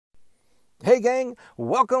Hey gang,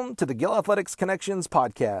 welcome to the Gill Athletics Connections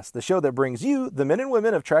podcast, the show that brings you the men and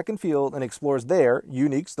women of track and field and explores their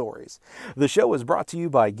unique stories. The show is brought to you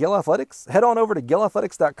by Gill Athletics. Head on over to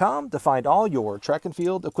gillathletics.com to find all your track and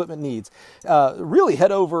field equipment needs. Really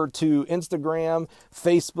head over to Instagram,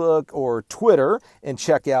 Facebook, or Twitter and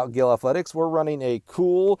check out Gill Athletics. We're running a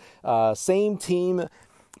cool same team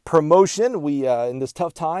promotion. We in this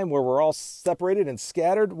tough time where we're all separated and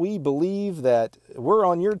scattered, we believe that we're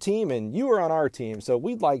on your team and you are on our team. So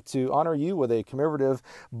we'd like to honor you with a commemorative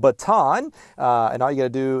baton. And all you got to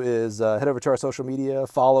do is head over to our social media,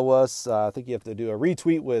 follow us. I think you have to do a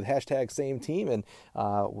retweet with hashtag same team, and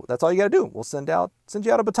that's all you got to do. We'll send you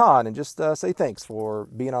out a baton and just say thanks for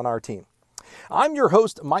being on our team. I'm your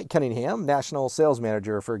host, Mike Cunningham, National Sales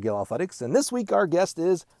Manager for Gill Athletics, and this week our guest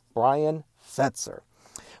is Brian Fetzer.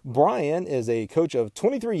 Brian is a coach of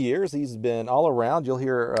 23 years. He's been all around. You'll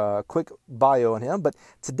hear a quick bio on him. But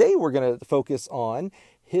today we're going to focus on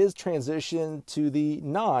his transition to the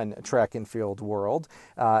non-track and field world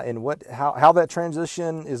and how that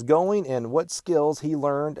transition is going and what skills he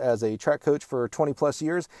learned as a track coach for 20 plus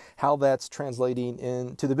years, how that's translating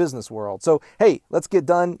into the business world. So, hey, let's get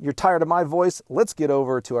done. You're tired of my voice. Let's get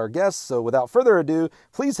over to our guests. So without further ado,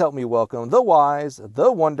 please help me welcome the wise,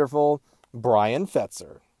 the wonderful Brian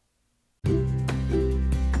Fetzer.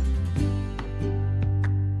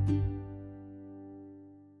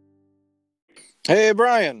 Hey,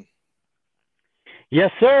 Brian.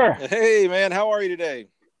 Yes, sir. Hey, man. How are you today?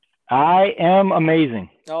 I am amazing.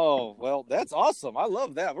 Oh, well, that's awesome. I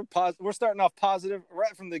love that. We're starting off positive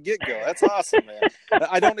right from the get-go. That's awesome, man.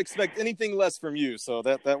 I don't expect anything less from you, so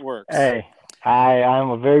that works. Hey, I'm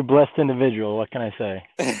a very blessed individual. What can I say?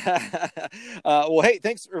 Well, hey,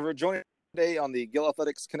 thanks for joining today on the Gill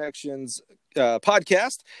Athletics Connections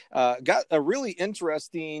podcast. Got a really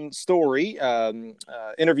interesting story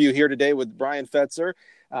interview here today with Brian Fetzer.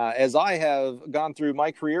 As I have gone through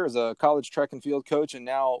my career as a college track and field coach and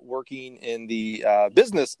now working in the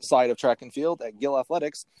business side of track and field at Gill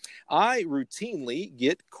Athletics, I routinely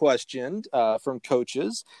get questioned from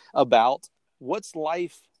coaches about what's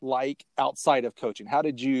life like outside of coaching? How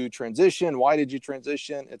did you transition? Why did you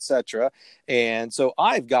transition, etc.? And so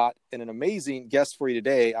I've got an amazing guest for you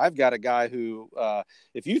today. I've got a guy who,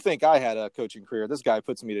 if you think I had a coaching career, this guy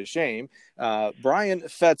puts me to shame. Brian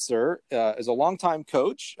Fetzer is a longtime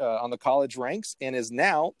coach on the college ranks and is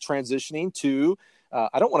now transitioning to,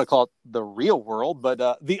 I don't want to call it the real world, but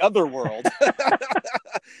the other world.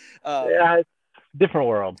 Yeah. Different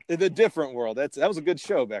world. The different world. That was a good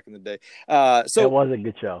show back in the day. So it was a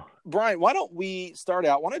good show. Brian, why don't we start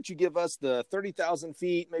out? Why don't you give us the 30,000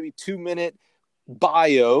 feet, maybe 2-minute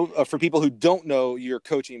bio for people who don't know your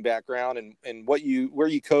coaching background and where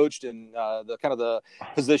you coached and the kind of the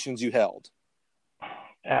positions you held.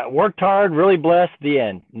 Worked hard, really blessed. The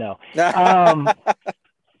end. No. No.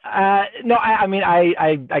 I mean,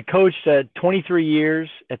 I coached 23 years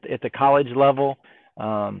at the college level.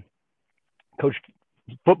 Coached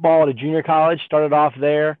football at a junior college, started off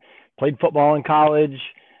there, played football in college.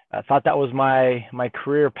 I thought that was my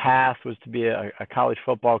career path, was to be a college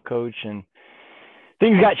football coach, and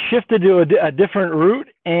things got shifted to a different route,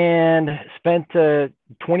 and spent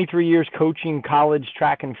 23 years coaching college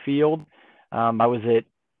track and field. I was at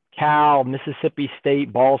Cal, Mississippi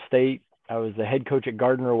State, Ball State. I was the head coach at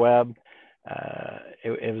Gardner-Webb.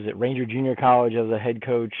 It was at Ranger Junior College. I was a head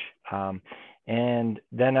coach. And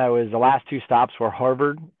then the last 2 stops were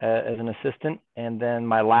Harvard as an assistant. And then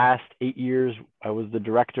my last 8 years, I was the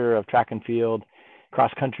director of track and field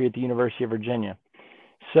cross country at the University of Virginia.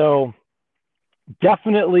 So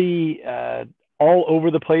definitely all over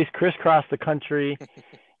the place, crisscross the country.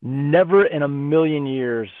 Never in a million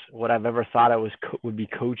years would I've ever thought I would be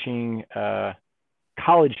coaching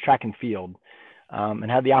college track and field. And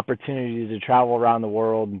had the opportunity to travel around the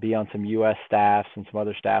world and be on some U.S. staffs and some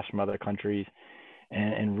other staffs from other countries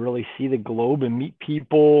and really see the globe and meet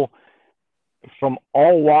people from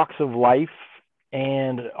all walks of life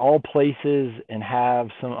and all places and have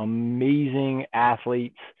some amazing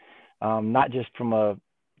athletes, not just from a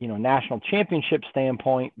national championship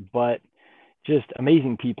standpoint, but just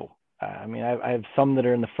amazing people. I mean, I have some that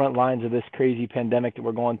are in the front lines of this crazy pandemic that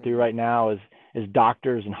we're going through right now as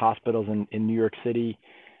doctors and hospitals in New York City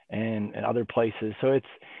and other places. So it's,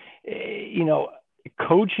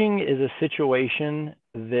 coaching is a situation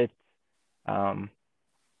that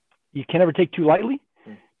you can never take too lightly,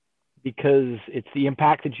 because it's the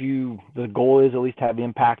impact that the goal is at least to have the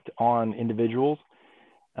impact on individuals,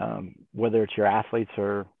 whether it's your athletes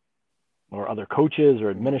or other coaches or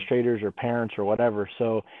administrators or parents or whatever.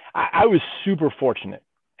 So I was super fortunate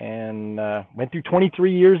and went through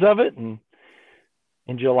 23 years of it and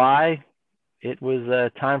in July, it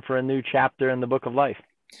was time for a new chapter in the book of life.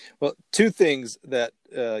 Well, two things that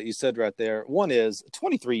you said right there. One is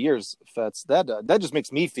 23 years, Fetz. That just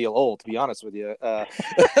makes me feel old, to be honest with you.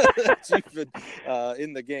 You've been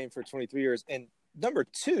in the game for 23 years. And number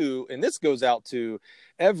two, and this goes out to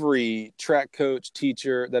every track coach,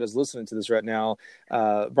 teacher that is listening to this right now.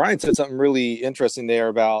 Brian said something really interesting there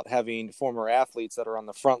about having former athletes that are on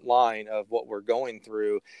the front line of what we're going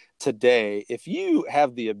through today. If you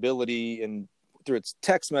have the ability, and through its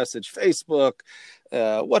text message, Facebook,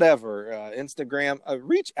 whatever, Instagram,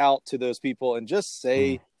 reach out to those people and just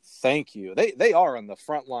say thank you. They are on the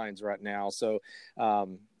front lines right now. So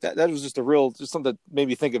that was just something that made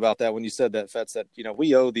me think about that when you said that, Fetz, that,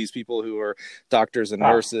 we owe these people who are doctors and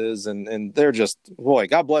nurses, and they're just, boy,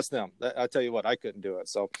 God bless them. I tell you what, I couldn't do it.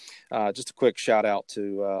 So just a quick shout out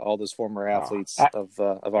to all those former athletes of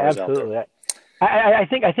ours absolutely. out there.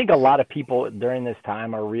 I think a lot of people during this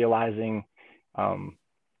time are realizing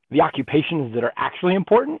the occupations that are actually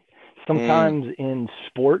important. Sometimes in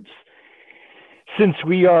sports, since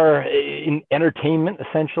we are in entertainment,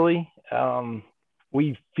 essentially,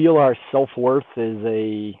 we feel our self-worth is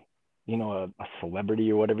a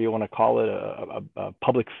celebrity or whatever you want to call it, a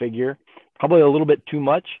public figure, probably a little bit too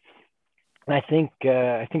much. And I think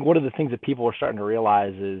one of the things that people are starting to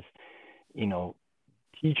realize is,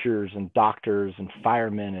 teachers and doctors and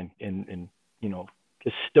firemen and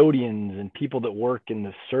custodians and people that work in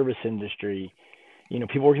the service industry,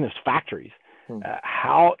 people working in those factories,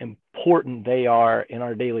 how important they are in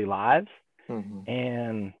our daily lives.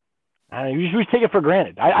 And we take it for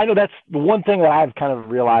granted. I know that's the one thing that I've kind of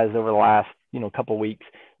realized over the last, couple of weeks,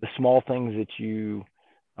 the small things that you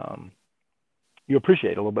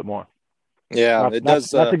appreciate a little bit more. Yeah, it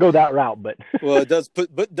does. Not to go that route, but well, it does put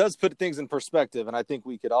things in perspective, and I think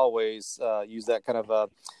we could always use that kind of a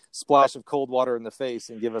splash of cold water in the face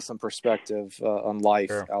and give us some perspective on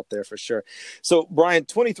life out there for sure. So, Brian,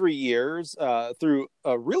 23 years through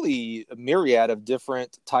a really myriad of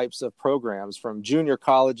different types of programs, from junior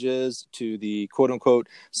colleges to the quote unquote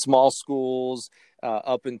small schools.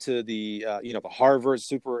 Up into the Harvard,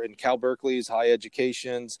 super, and Cal Berkeley's high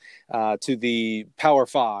educations, to the Power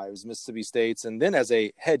Fives, Mississippi State's, and then as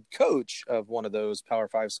a head coach of one of those Power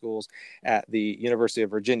Five schools at the University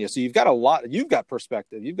of Virginia. So you've got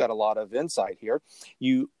perspective, you've got a lot of insight here.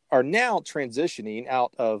 You are now transitioning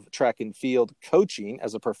out of track and field coaching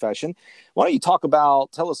as a profession. Why don't you tell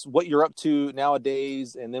us what you're up to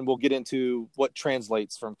nowadays, and then we'll get into what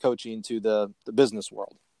translates from coaching to the business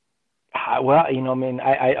world. Well,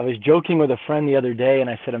 I was joking with a friend the other day, and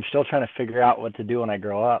I said, I'm still trying to figure out what to do when I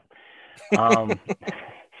grow up. But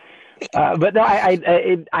no, I'm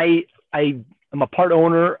a part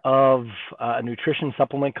owner of a nutrition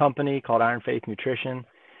supplement company called Iron Faith Nutrition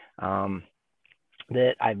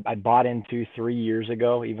that I bought into 3 years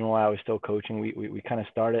ago. Even while I was still coaching, we kind of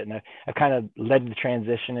started, and I kind of led the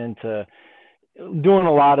transition into doing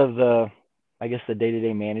a lot of the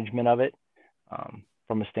day-to-day management of it.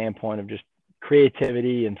 From a standpoint of just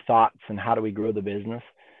creativity and thoughts and how do we grow the business.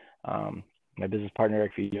 My business partner,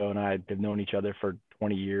 Eric Vito, and I have known each other for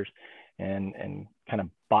 20 years and kind of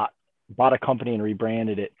bought a company and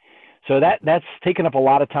rebranded it. So that's taken up a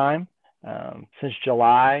lot of time. Since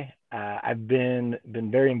July, I've been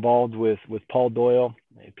very involved with Paul Doyle.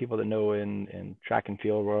 People that know in track and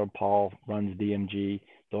field world, Paul runs DMG,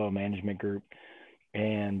 Doyle Management Group,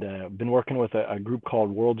 and been working with a group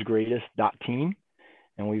called World's Greatest Team.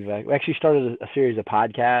 And we've actually started a series of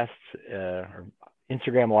podcasts, or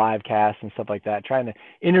Instagram live casts and stuff like that, trying to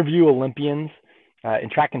interview Olympians in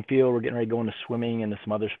track and field. We're getting ready to go into swimming and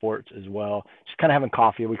some other sports as well. Just kind of having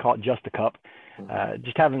coffee. We call it Just a Cup.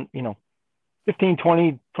 Just having, 15,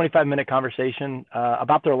 20, 25-minute conversation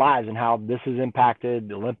about their lives and how this has impacted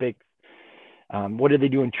the Olympics. What do they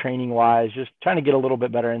do in training wise? Just trying to get a little bit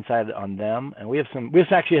better insight on them. And we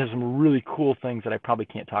actually have some really cool things that I probably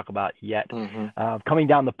can't talk about yet coming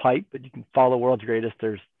down the pipe, but you can follow World's Greatest.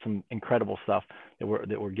 There's some incredible stuff that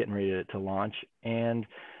we're getting ready to launch, and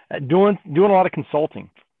doing a lot of consulting.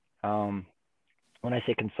 When I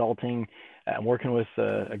say consulting, I'm working with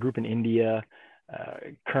a group in India,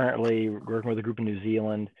 currently working with a group in New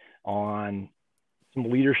Zealand on some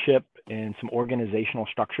leadership and some organizational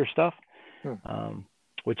structure stuff.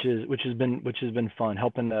 Which has been fun,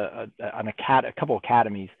 helping a couple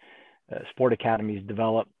academies, sport academies,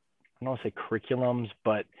 develop, I don't want to say curriculums,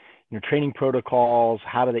 but training protocols.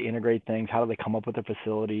 How do they integrate things? How do they come up with their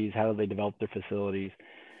facilities? How do they develop their facilities?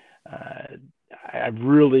 I've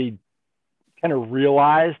really kind of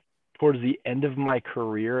realized towards the end of my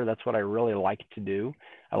career, that's what I really like to do.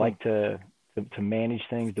 I like to manage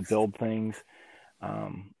things, to build things.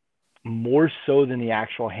 more so than the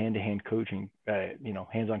actual hand-to-hand coaching,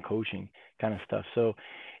 hands-on coaching kind of stuff. So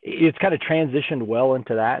it's kind of transitioned well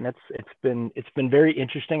into that, and it's been very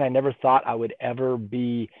interesting. I never thought I would ever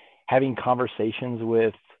be having conversations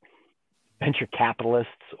with venture capitalists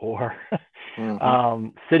or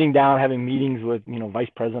sitting down having meetings with vice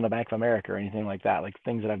president of Bank of America or anything like that, like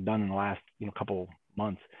things that I've done in the last couple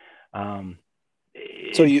months. So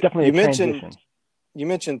it's definitely a transition. You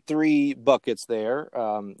mentioned 3 buckets there: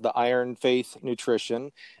 the Iron Faith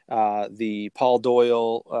Nutrition, the Paul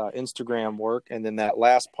Doyle Instagram work, and then that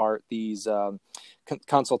last part, these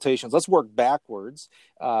consultations. Let's work backwards.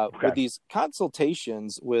 Okay. With these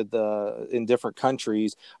consultations with in different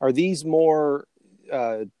countries, are these more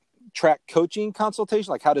track coaching consultation,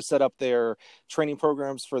 like how to set up their training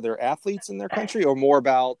programs for their athletes in their country, or more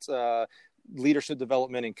about leadership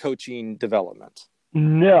development and coaching development?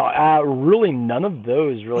 No, really none of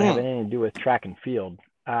those really have anything to do with track and field.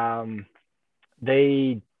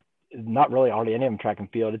 They not really hardly any of them track and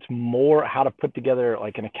field. It's more how to put together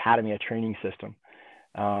like an academy, a training system,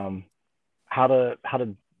 how to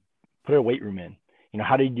put a weight room in,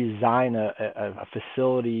 how do you design a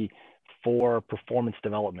facility for performance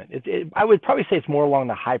development. I would probably say it's more along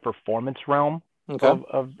the high performance realm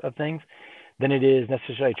of things than it is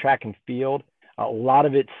necessarily track and field. A lot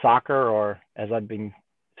of it's soccer, or as I've been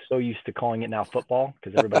so used to calling it now, football,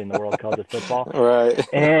 because everybody in the world calls it football. Right.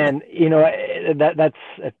 And that's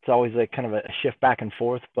always a kind of a shift back and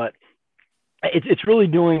forth, but it's really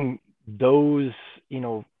doing those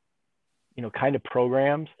kind of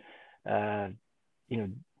programs.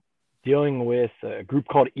 Dealing with a group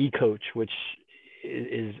called eCoach, which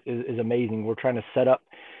is amazing. We're trying to set up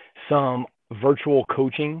some virtual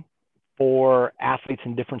coaching for athletes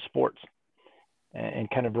in different sports and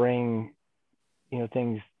kind of bring,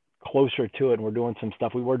 things closer to it. And we're doing some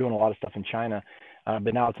stuff. We were doing a lot of stuff in China,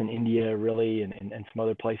 but now it's in India really and some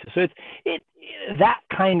other places. So it's that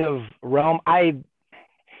kind of realm.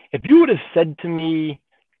 If you would have said to me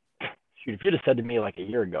like a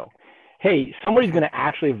year ago, hey, somebody's going to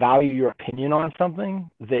actually value your opinion on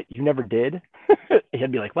something that you never did,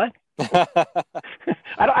 you'd be like, what?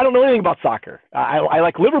 I don't know anything about soccer. I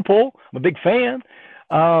like Liverpool. I'm a big fan.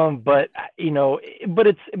 But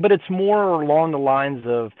it's more along the lines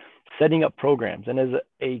of setting up programs. And as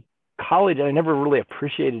a college, I never really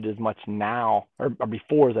appreciated as much now or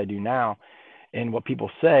before as I do now. And what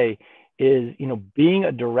people say is, being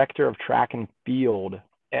a director of track and field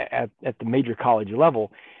at the major college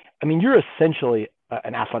level, you're essentially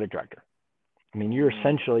an athletic director.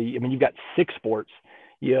 You've got 6 sports.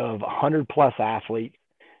 You have 100 plus athletes.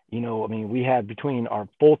 We have between our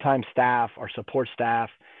full-time staff, our support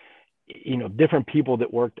staff, different people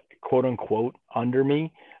that worked quote unquote under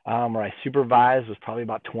me, where I supervised was probably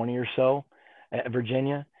about 20 or so at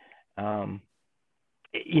Virginia. You're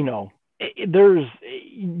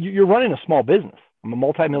running a small business. I'm a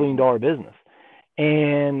multi-million-dollar business.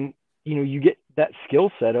 And, you get that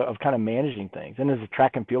skill set of kind of managing things. And as a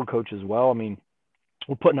track and field coach as well,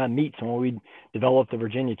 we're putting on meets. And when we developed the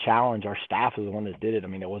Virginia Challenge, our staff is the one that did it.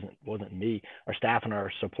 It wasn't me. Our staff and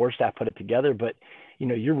our support staff put it together. But,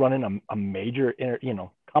 you're running a major,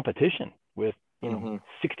 competition with,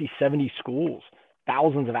 60, 70 schools,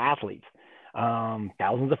 thousands of athletes,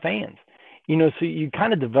 thousands of fans. So you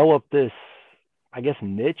kind of develop this, I guess,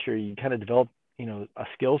 niche, or you kind of develop, a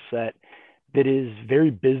skill set that is very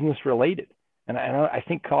business related. And I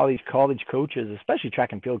think college coaches, especially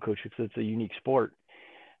track and field coaches, because it's a unique sport,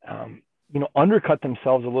 undercut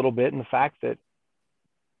themselves a little bit in the fact that,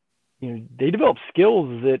 they develop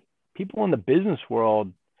skills that people in the business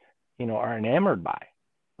world, are enamored by.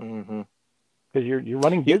 Because you're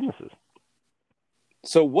running businesses.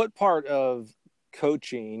 So what part of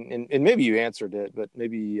coaching, and maybe you answered it, but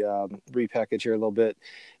maybe repackage here a little bit,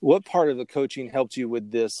 what part of the coaching helped you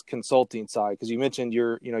with this consulting side? Because you mentioned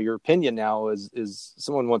your opinion now is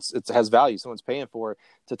someone wants, it has value, someone's paying for it,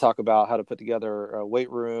 to talk about how to put together a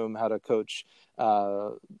weight room, how to coach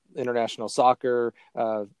international soccer,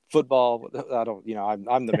 football.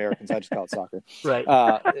 I'm the Americans, I just call it soccer. Right.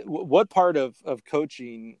 What part of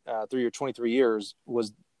coaching through your 23 years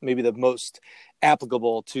was maybe the most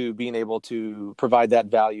applicable to being able to provide that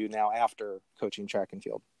value now after coaching track and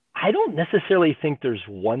field? I don't necessarily think there's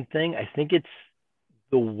one thing. I think it's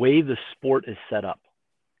the way the sport is set up.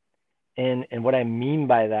 And what I mean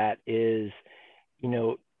by that is,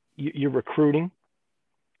 you're recruiting.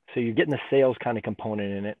 So you're getting the sales kind of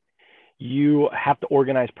component in it. You have to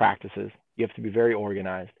organize practices. You have to be very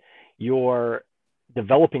organized. You're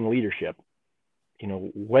developing leadership.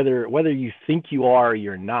 Whether you think you are or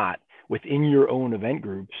you're not, within your own event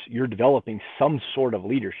groups, you're developing some sort of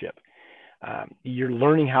leadership. You're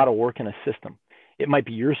learning how to work in a system. It might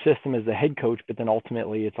be your system as the head coach, but then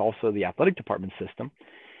ultimately it's also the athletic department system.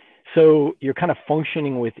 So you're kind of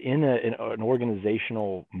functioning within an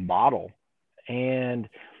organizational model, and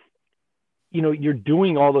you're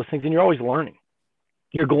doing all those things, and you're always learning.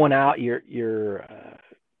 You're going out.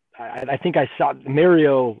 I think I saw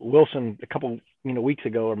Mario Wilson a couple weeks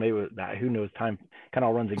ago, or maybe who knows, time kind of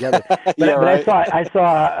all runs together. But, yeah, right. but I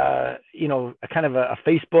saw a kind of a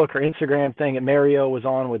Facebook or Instagram thing that Mario was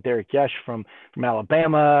on with Derek Yesh from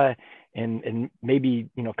Alabama, and maybe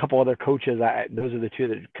a couple other coaches. Those are the two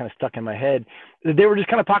that kind of stuck in my head. They were just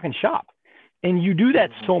kind of talking shop, and you do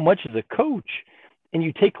that so much as a coach, and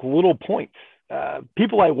you take little points.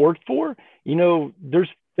 People I worked for, there's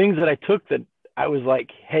things that I took that I was like,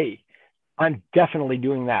 hey, I'm definitely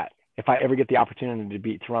doing that if I ever get the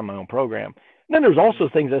opportunity to run my own program. And then there's also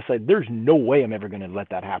things I said, there's no way I'm ever going to let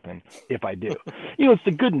that happen if I do. It's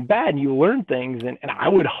the good and bad, and you learn things. And I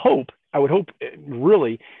would hope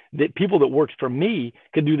really that people that worked for me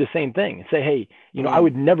could do the same thing and say, hey, I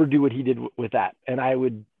would never do what he did with that.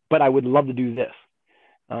 But I would love to do this.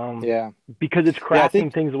 Because it's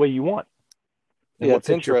crafting things the way you want. Yeah, it's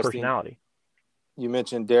interesting. Your personality. You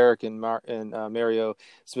mentioned Derek and Mario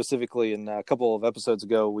specifically, and a couple of episodes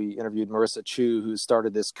ago, we interviewed Marissa Chu, who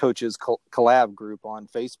started this coaches collab group on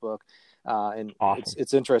Facebook. And awesome.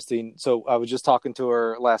 It's interesting. So I was just talking to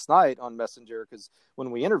her last night on Messenger, because when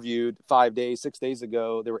we interviewed 6 days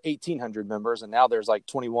ago, there were 1,800 members, and now there's like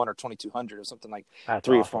 21 or 2,200 or something, like That's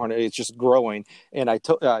 300 awesome. or 400. It's just growing. And I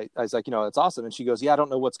was like, it's awesome. And she goes, yeah, I don't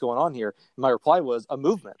know what's going on here. And my reply was a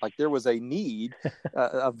movement. Like there was a need,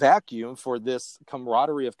 a vacuum for this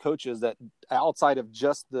camaraderie of coaches that outside of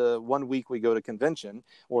just the 1 week we go to convention,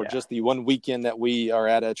 or just the one weekend that we are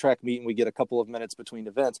at a track meet and we get a couple of minutes between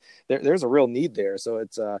events, there's a real need there. So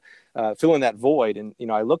it's filling that void. And,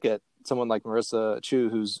 I look at someone like Marissa Chu,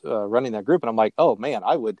 who's running that group, and I'm like, oh man,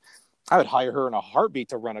 I would hire her in a heartbeat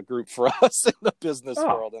to run a group for us in the business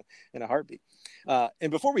world in a heartbeat. And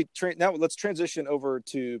before we now let's transition over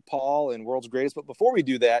to Paul and World's Greatest. But before we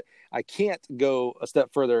do that, I can't go a step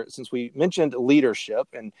further, since we mentioned leadership,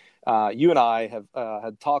 and you and I have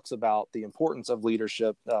had talks about the importance of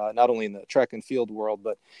leadership, not only in the track and field world,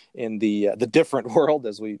 but in the different world,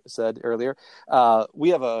 as we said earlier. We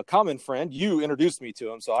have a common friend. You introduced me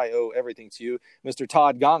to him, so I owe everything to you, Mr.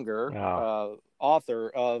 Todd Gonger, author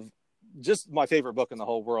of just my favorite book in the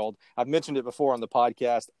whole world. I've mentioned it before on the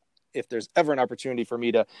podcast. If there's ever an opportunity for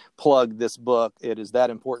me to plug this book, it is that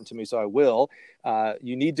important to me, so I will.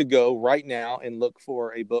 You need to go right now and look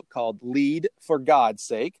for a book called Lead for God's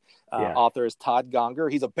Sake. Author is Todd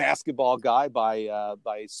Gonger. He's a basketball guy by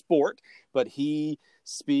sport, but he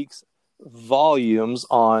speaks volumes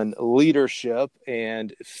on leadership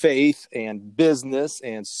and faith and business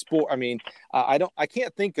and sport. I mean, I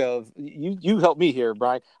can't think of, you help me here,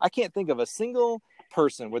 Brian. I can't think of a single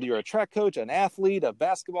person, whether you're a track coach, an athlete, a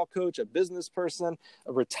basketball coach, a business person,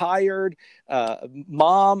 a retired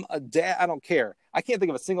mom, a dad, I don't care. I can't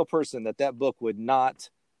think of a single person that book would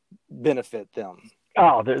not benefit them.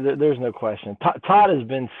 Oh, there's no question. Todd has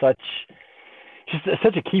been such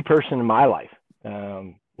a key person in my life.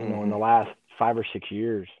 In the last 5 or 6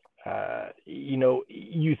 years,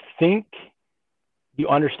 you think you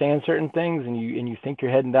understand certain things, and you think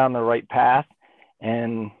you're heading down the right path,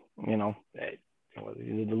 and the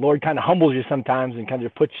Lord kind of humbles you sometimes and kind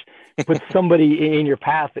of puts somebody in your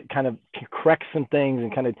path that kind of corrects some things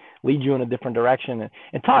and kind of leads you in a different direction.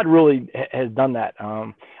 And Todd really has done that.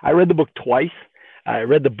 I read the book twice. I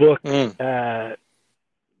read the book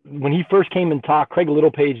when he first came and talked. Craig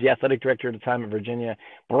Littlepage, the athletic director at the time at Virginia,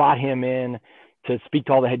 brought him in to speak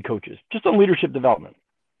to all the head coaches just on leadership development.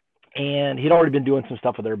 And he'd already been doing some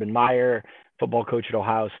stuff with Urban Meyer, football coach at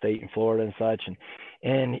Ohio State and Florida and such.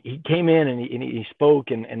 And he came in and he spoke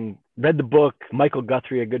and read the book. Michael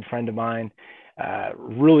Guthrie, a good friend of mine,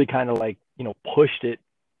 really kind of pushed it.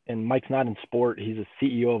 And Mike's not in sport. He's a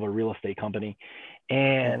CEO of a real estate company.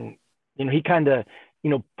 And, he kind of,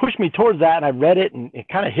 pushed me towards that. And I read it, and it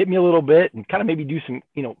kind of hit me a little bit, and kind of maybe do some,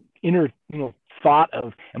 inner, thought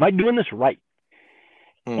of, am I doing this right?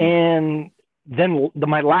 And then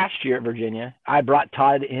my last year at Virginia, I brought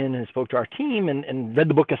Todd in and spoke to our team and read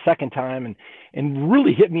the book a second time, and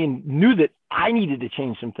really hit me, and knew that I needed to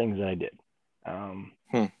change some things that I did. And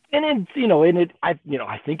it,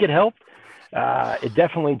 I think it helped. It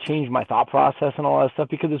definitely changed my thought process and all that stuff,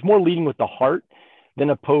 because it's more leading with the heart than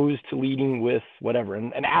opposed to leading with whatever.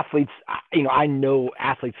 And athletes, I know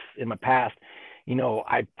athletes in my past,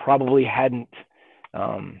 I probably hadn't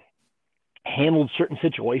handled certain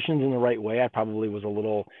situations in the right way. I probably was a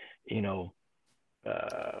little,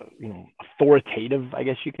 authoritative, I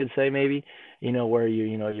guess you could say, maybe, where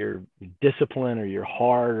you're disciplined or you're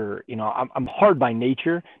hard, or, I'm hard by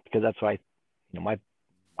nature because that's why, my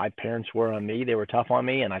parents were on me. They were tough on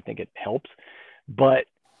me, and I think it helps. But,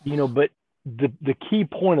 but the key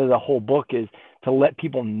point of the whole book is to let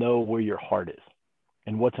people know where your heart is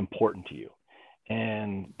and what's important to you,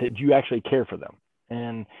 and that you actually care for them.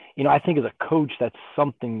 And, I think as a coach, that's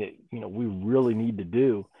something that, we really need to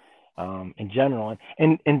do in general.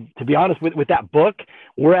 And to be honest, with that book,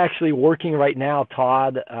 we're actually working right now,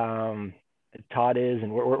 Todd is,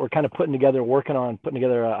 and we're kind of working on putting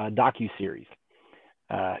together a docu-series,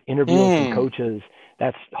 interviewing some coaches.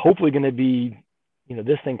 That's hopefully going to be,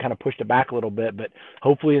 this thing kind of pushed it back a little bit, but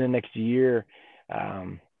hopefully in the next year,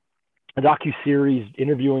 a docu-series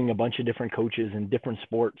interviewing a bunch of different coaches in different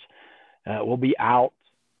sports will be out,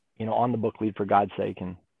 on the book Lead for God's Sake.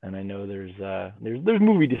 And I know there's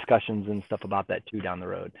movie discussions and stuff about that too down the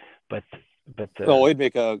road, but it'd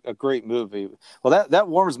make a great movie. Well, that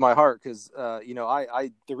warms my heart because,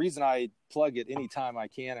 I the reason I plug it anytime I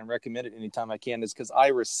can and recommend it anytime I can is because I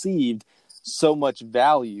received so much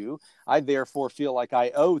value. I therefore feel like I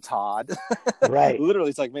owe Todd. Right. Literally,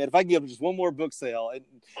 it's like, man, if I give him just one more book sale,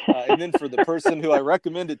 and then for the person who I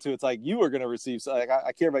recommend it to, it's like you are going to receive. So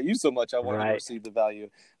I care about you so much. I want to receive the value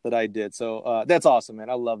that I did. So that's awesome, man.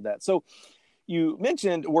 I love that. So you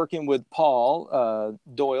mentioned working with Paul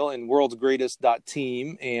Doyle and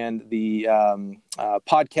worldsgreatest.team and the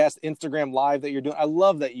podcast Instagram Live that you're doing. I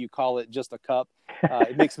love that you call it Just a Cup.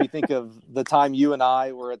 It makes me think of the time you and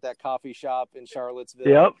I were at that coffee shop in Charlottesville.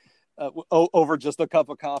 Yep. Over just a cup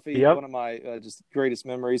of coffee. Yep. One of my just greatest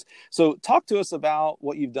memories. So talk to us about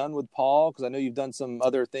what you've done with Paul, because I know you've done some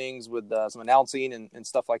other things with some announcing and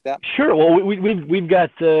stuff like that. Sure. Well, we've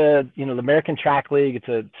got the American Track League. It's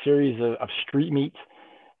a series of street meets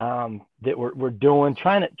that we're doing,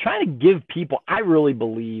 trying to give people. I really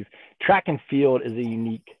believe track and field is a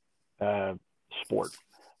unique sport.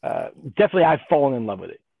 Definitely, I've fallen in love with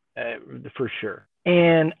it for sure,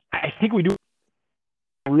 and I think we do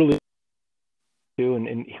really do.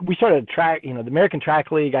 And we started a track, the American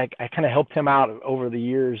Track League. I kind of helped him out over the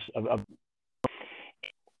years of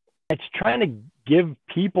it's trying to give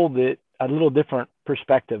people that a little different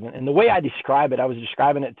perspective. And the way I describe it, I was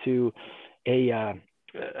describing it to a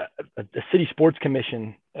city sports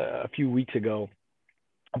commission a few weeks ago.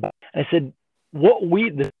 I said,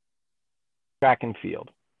 the track and field.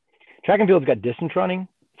 Track and field's got distance running,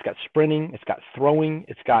 it's got sprinting, it's got throwing,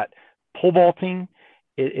 it's got pole vaulting,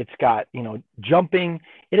 it's got, jumping.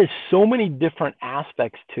 It has so many different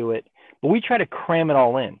aspects to it, but we try to cram it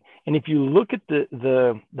all in. And if you look at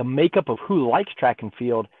the makeup of who likes track and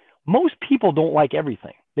field, most people don't like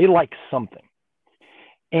everything. They like something.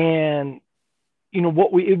 And,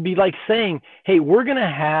 it'd be like saying, hey, we're going to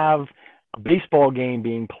have a baseball game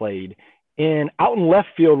being played, and out in left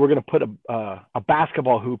field, we're going to put a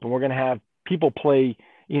basketball hoop, and we're going to have people play,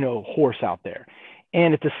 horse out there.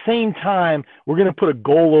 And at the same time, we're going to put a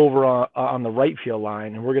goal over on the right field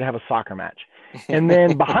line, and we're going to have a soccer match. And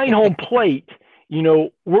then behind home plate, we're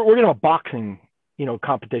going to have a boxing,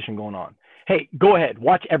 competition going on. Hey, go ahead,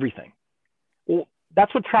 watch everything. Well,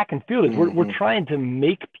 that's what track and field is. We're trying to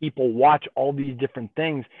make people watch all these different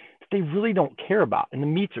things that they really don't care about. And the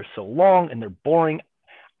meets are so long and they're boring.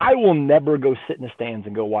 I will never go sit in the stands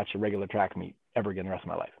and go watch a regular track meet ever again the rest of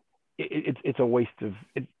my life. It's a waste of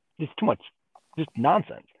it's too much, just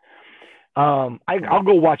nonsense. I'll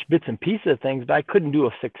go watch bits and pieces of things, but I couldn't do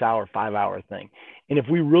a 6-hour, 5-hour thing. And if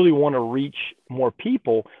we really want to reach more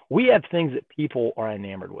people, we have things that people are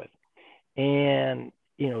enamored with. And,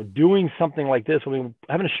 doing something like this,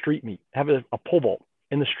 having a street meet, having a pole vault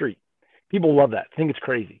in the street, people love that. I think it's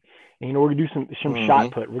crazy. And, we're going to do some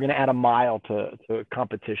shot put. We're going to add a mile to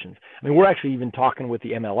competitions. I mean, we're actually even talking with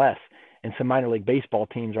the MLS and some minor league baseball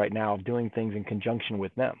teams right now, doing things in conjunction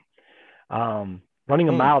with them. Running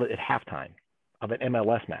a mile at halftime of an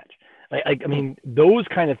MLS match. I mean, those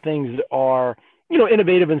kind of things are,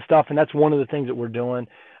 innovative and stuff. And that's one of the things that we're doing,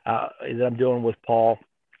 that I'm doing with Paul.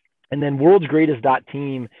 And then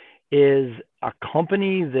worldsgreatest.team is a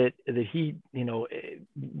company that he,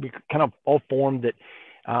 we kind of all formed that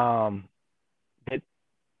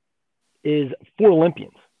is for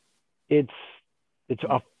Olympians. It's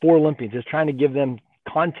for Olympians. It's trying to give them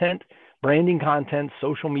content, branding content,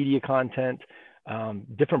 social media content,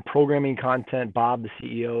 different programming content. Bob, the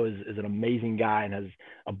CEO, is an amazing guy and has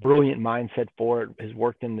a brilliant mindset for it. Has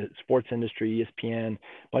worked in the sports industry, ESPN, a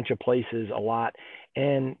bunch of places, a lot.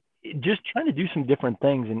 And just trying to do some different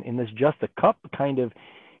things in this Just a Cup kind of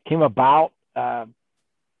came about of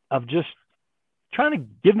just trying to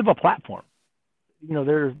give them a platform.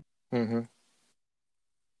 Their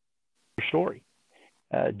story.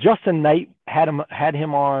 Justin Knight had him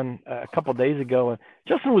on a couple of days ago, and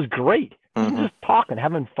Justin was great. He was just talking,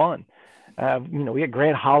 having fun. We got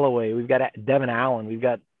Grant Holloway, we've got Devin Allen, we've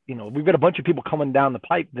got a bunch of people coming down the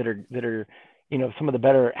pipe that are some of the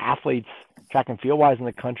better athletes track and field wise in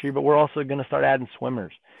the country, but we're also going to start adding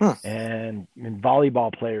swimmers and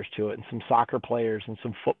volleyball players to it, and some soccer players and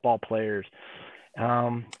some football players.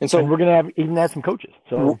 And so we're going to even add some coaches.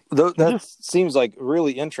 So that seems like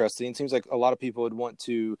really interesting. It seems like a lot of people would want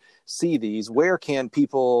to see these. Where can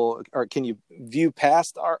people, or can you view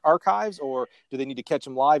past archives, or do they need to catch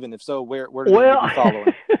them live? And if so, where do they need to be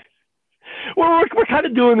following? Well, we're kind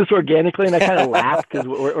of doing this organically, and I kind of laugh because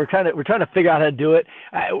we're trying to figure out how to do it.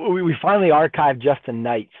 We finally archived Justin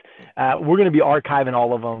Knight's. We're going to be archiving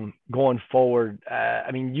all of them going forward.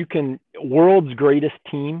 You can World's Greatest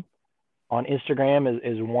Team on Instagram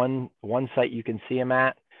is one site you can see them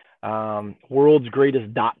at. World's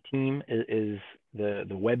Greatest .team is the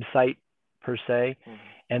website per se,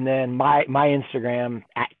 and then my Instagram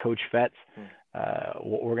at Coach Fetz.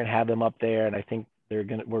 We're going to have them up there, and I think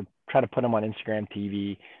we're trying to put them on Instagram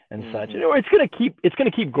TV and such. It's going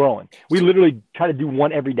to keep growing. We literally try to do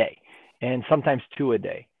one every day, and sometimes two a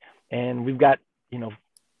day. And we've got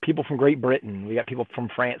people from Great Britain. We got people from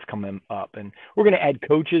France coming up, and we're going to add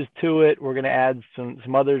coaches to it. We're going to add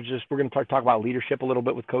some others. We're going to talk about leadership a little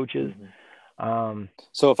bit with coaches.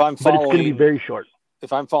 So if I'm following, but it's going to be very short.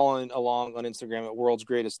 If I'm following along on Instagram at World's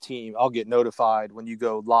Greatest Team, I'll get notified when you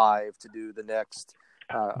go live to do the next.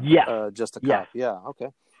 Just a cup. Yeah. Okay.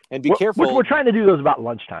 And be careful. We're trying to do those about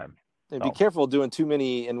lunchtime. And be careful doing too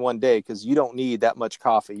many in one day, because you don't need that much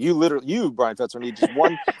coffee. You, Brian Fetzer, need just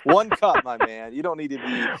one cup, my man. You don't need to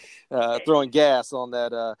be throwing gas on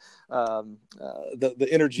that the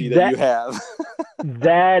energy that you have.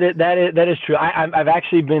 that is true. I've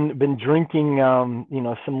actually been drinking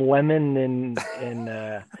some lemon and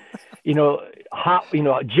hot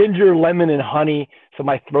ginger, lemon, and honey, so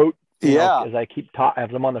my throat as I keep as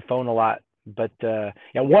I'm on the phone a lot. But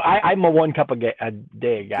I'm a 1 cup a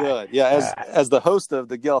day guy. Good. Yeah. As the host of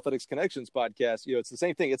the Gill Athletics Connections podcast, it's the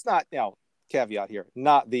same thing. It's not, caveat here,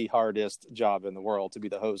 not the hardest job in the world to be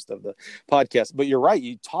the host of the podcast. But you're right.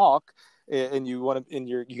 You talk, and you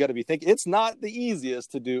got to be thinking it's not the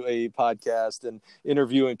easiest to do a podcast and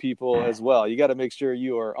interviewing people as well. You got to make sure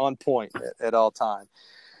you are on point at all time.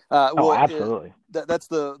 Absolutely. That's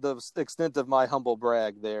the extent of my humble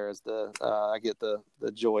brag. There is I get the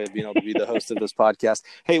joy of being able to be the host of this podcast.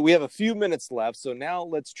 Hey, we have a few minutes left, so now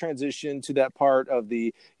let's transition to that part of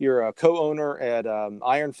you're a co-owner at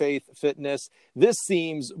Iron Faith Fitness. This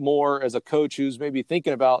seems more as a coach who's maybe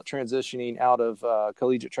thinking about transitioning out of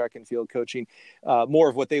collegiate track and field coaching, more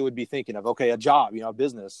of what they would be thinking of. Okay, a job, a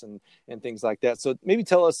business and things like that. So maybe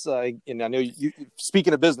tell us. And I know you.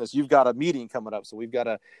 Speaking of business, you've got a meeting coming up, so we've got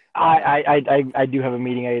to. I do have a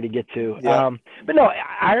meeting I got to get to. Yeah. But no,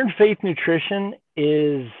 Iron Faith Nutrition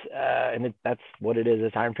is, that's what it is.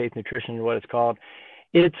 It's Iron Faith Nutrition is what it's called.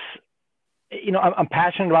 It's, I'm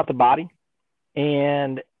passionate about the body,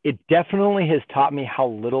 and it definitely has taught me how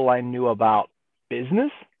little I knew about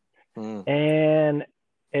business, and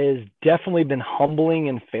has definitely been humbling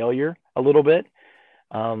in failure a little bit.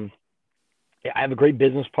 I have a great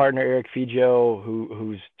business partner, Eric Fijo,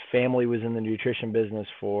 whose family was in the nutrition business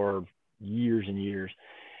for years and years,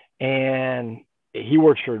 and he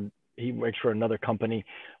works for another company,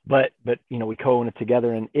 but we co-own it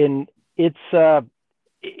together, and it's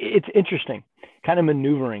interesting, kind of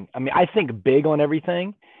maneuvering. I think big on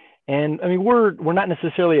everything, and we're not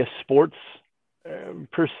necessarily a sports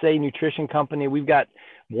per se nutrition company. We've got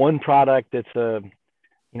one product that's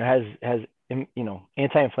has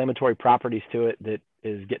anti-inflammatory properties to it that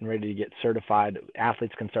is getting ready to get certified.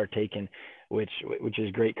 Athletes can start taking, which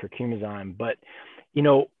is great, curcumazyme. But,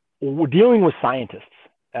 we're dealing with scientists.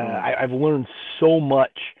 I've learned so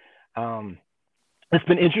much. It's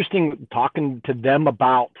been interesting talking to them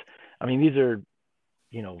about, these are,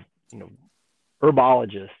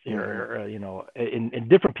 herbologists, and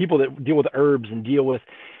different people that deal with herbs and deal with,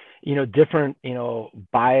 different,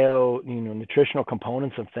 bio, nutritional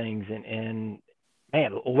components of things, and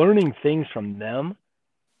man, learning things from them.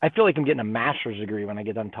 I feel like I'm getting a master's degree when I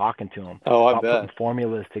get done talking to them. Oh, I bet. Putting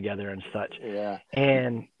formulas together and such. Yeah.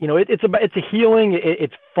 And, it's a healing.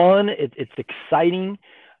 It's fun. It's exciting.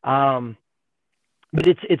 But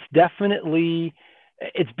it's definitely,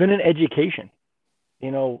 it's been an education,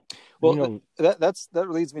 that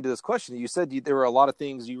leads me to this question. You said there were a lot of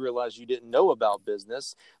things you realized you didn't know about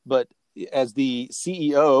business, but as the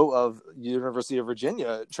CEO of University of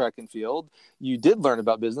Virginia track and field, you did learn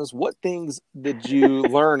about business. What things did you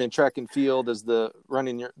learn in track and field as the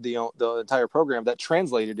running the entire program that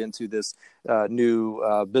translated into this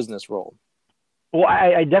new business role? Well,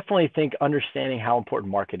 I definitely think understanding how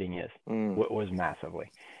important marketing is was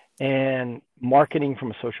massively. And marketing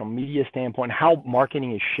from a social media standpoint, how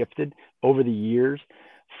marketing has shifted over the years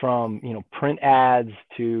from, print ads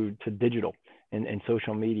to digital and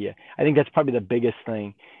social media. I think that's probably the biggest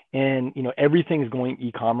thing. And, everything's going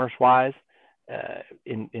e-commerce wise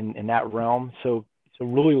in that realm. So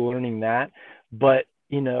really learning that. But,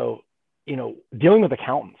 dealing with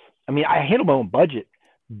accountants. I mean, I handle my own budget,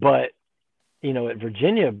 but at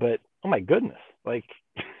Virginia, but oh my goodness, like,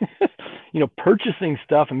 purchasing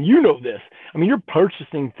stuff. I mean, this. I mean, you're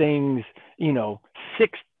purchasing things,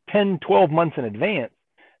 6, 10, 12 months in advance.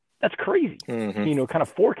 That's crazy, kind of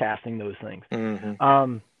forecasting those things.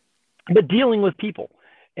 But dealing with people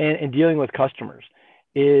and dealing with customers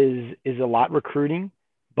is a lot recruiting,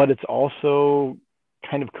 but it's also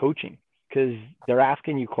kind of coaching, because they're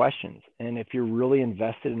asking you questions. And if you're really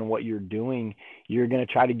invested in what you're doing, you're going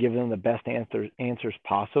to try to give them the best answers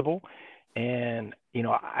possible. And,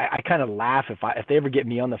 I kind of laugh if they ever get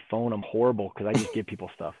me on the phone, I'm horrible because I just give people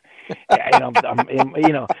stuff. And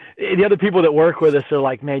the other people that work with us are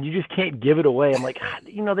like, man, you just can't give it away. I'm like,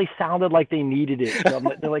 they sounded like they needed it. So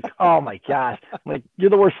they're like, oh my gosh, I'm like, you're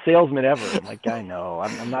the worst salesman ever. I'm like, I know,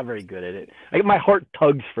 I'm not very good at it. Like, my heart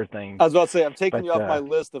tugs for things. I was about to say, I'm taking you off my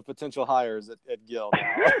list of potential hires at Gill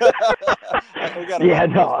now.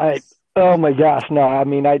 Oh my gosh, no. I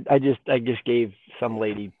mean, I just gave some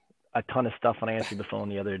lady a ton of stuff when I answered the phone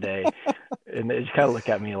the other day, and they just kind of look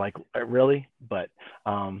at me like, really? But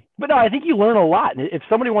no, I think you learn a lot. If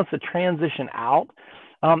somebody wants to transition out,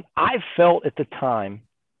 I felt at the time,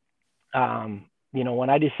 when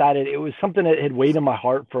I decided, it was something that had weighed in my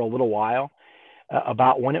heart for a little while,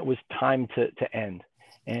 about when it was time to end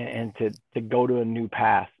and to go to a new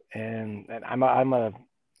path. And I'm a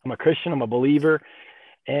Christian, I'm a believer,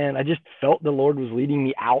 and I just felt the Lord was leading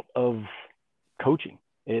me out of coaching.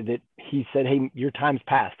 That he said, hey, your time's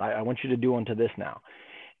passed. I want you to do unto this now.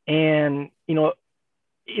 And,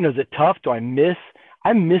 is it tough? I miss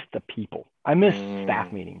the people. I miss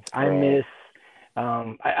staff meetings. I miss,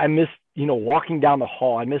 walking down the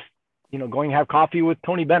hall. I miss, going to have coffee with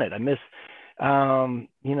Tony Bennett. I miss, Joe,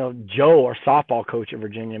 our softball coach at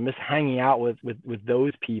Virginia. I miss hanging out with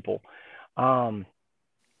those people. But,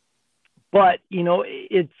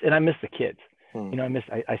 and I miss the kids.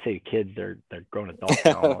 I say kids, they're grown adults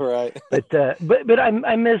now. Right. But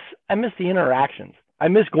I miss the interactions. I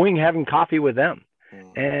miss going and having coffee with them.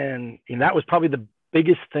 And that was probably the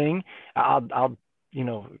biggest thing. I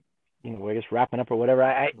guess wrapping up or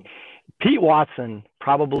whatever. Pete Watson,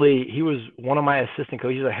 he was one of my assistant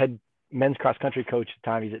coaches. He's a head men's cross country coach at the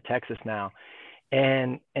time. He's at Texas now.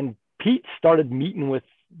 And Pete started meeting with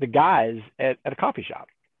the guys at a coffee shop.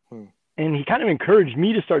 And he kind of encouraged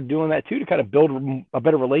me to start doing that too, to kind of build a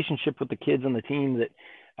better relationship with the kids on the team that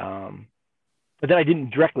I didn't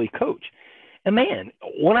directly coach. And man,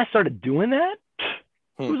 when I started doing that,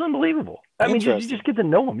 it was unbelievable. I mean, you just get to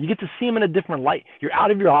know them. You get to see them in a different light. You're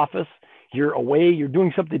out of your office. You're away. You're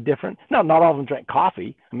doing something different. Not all of them drank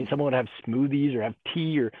coffee. I mean, someone would have smoothies or have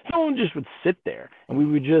tea, or someone just would sit there. And we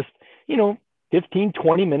would just, 15,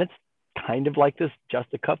 20 minutes, kind of like this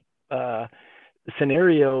Just a Cup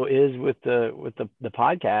scenario is with the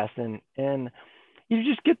podcast, and you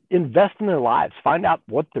just invest in their lives, find out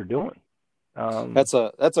what they're doing. That's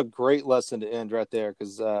a great lesson to end right there,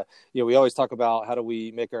 because we always talk about how do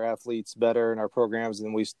we make our athletes better in our programs,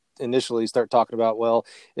 and we initially start talking about, well,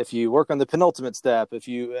 if you work on the penultimate step, if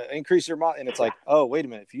you increase your and it's like, oh, wait a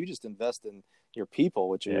minute, if you just invest in your people,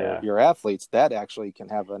 which are your athletes, that actually can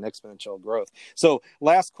have an exponential growth. So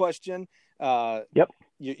last question. Yep.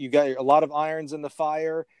 You got a lot of irons in the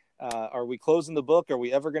fire. Are we closing the book? Are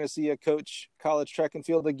we ever going to see a coach college track and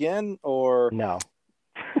field again? Or no?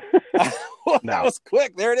 Well, No. That was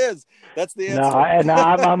quick. There it is. That's the answer. No,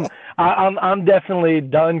 I'm definitely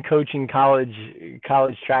done coaching college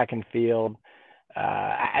track and field.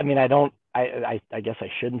 I mean, I guess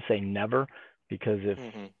I shouldn't say never, because if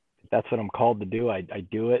that's what I'm called to do, I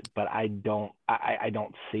do it. But I don't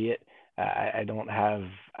see it. I don't have.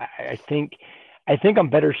 I think I'm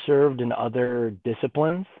better served in other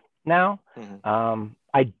disciplines now.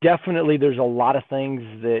 I definitely, there's a lot of things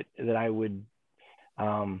that I would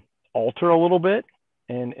alter a little bit,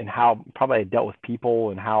 and how probably I dealt with people,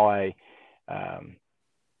 and how I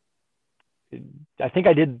think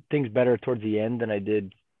I did things better towards the end than I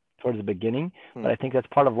did towards the beginning, but I think that's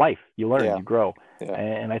part of life. You learn, you grow. Yeah.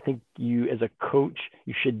 And I think you, as a coach,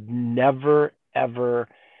 you should never, ever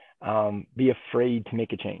be afraid to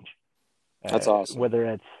make a change. That's awesome. Whether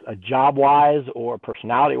it's a job-wise or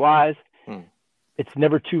personality-wise, it's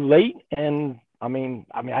never too late. And I mean,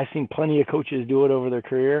 I've seen plenty of coaches do it over their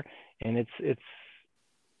career, and it's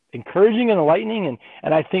encouraging and enlightening.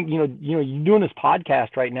 And I think, you doing this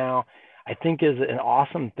podcast right now, I think is an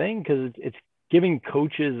awesome thing, because it's giving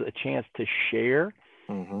coaches a chance to share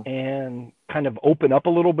and kind of open up a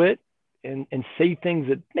little bit and say things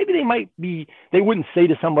that maybe they wouldn't say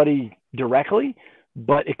to somebody directly,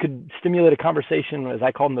 but it could stimulate a conversation, as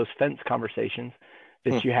I call them, those fence conversations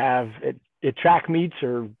that you have at track meets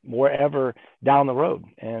or wherever down the road.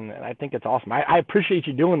 And I think it's awesome. I appreciate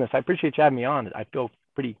you doing this. I appreciate you having me on. I feel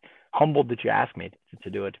pretty humbled that you asked me to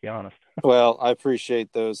do it, to be honest. Well, I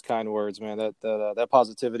appreciate those kind words, man. That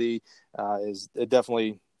positivity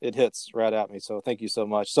it hits right at me. So thank you so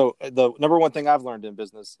much. So the number one thing I've learned in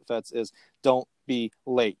business, Fetz, is don't be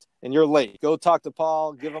late. And you're late. Go talk to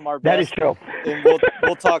Paul. Give him our best. That is true. And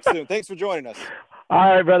we'll talk soon. Thanks for joining us.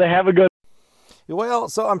 All right, brother. Have a good. Well,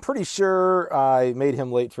 so I'm pretty sure I made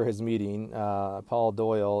him late for his meeting. Paul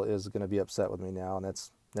Doyle is going to be upset with me now, and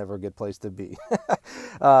that's never a good place to be.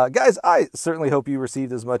 Guys, I certainly hope you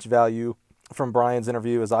received as much value from Brian's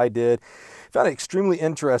interview as I did. Found it extremely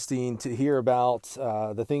interesting to hear about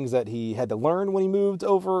the things that he had to learn when he moved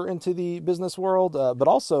over into the business world, but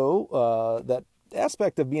also that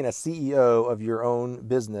aspect of being a CEO of your own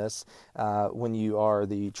business when you are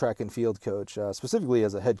the track and field coach, specifically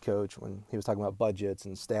as a head coach, when he was talking about budgets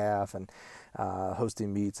and staff and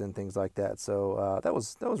hosting meets and things like that. So that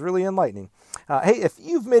was really enlightening. Hey, if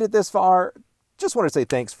you've made it this far, just want to say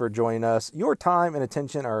thanks for joining us. Your time and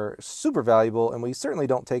attention are super valuable, and we certainly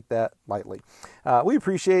don't take that lightly. We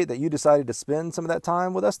appreciate that you decided to spend some of that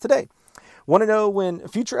time with us today. Want to know when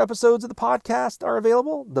future episodes of the podcast are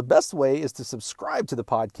available? The best way is to subscribe to the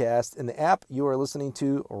podcast in the app you are listening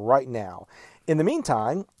to right now. In the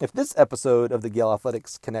meantime, if this episode of the Gale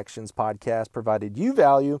Athletics Connections podcast provided you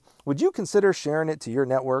value, would you consider sharing it to your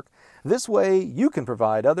network? This way, you can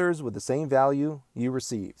provide others with the same value you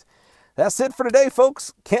received. That's it for today,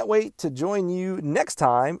 folks. Can't wait to join you next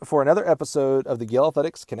time for another episode of the Gale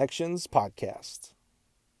Athletics Connections podcast.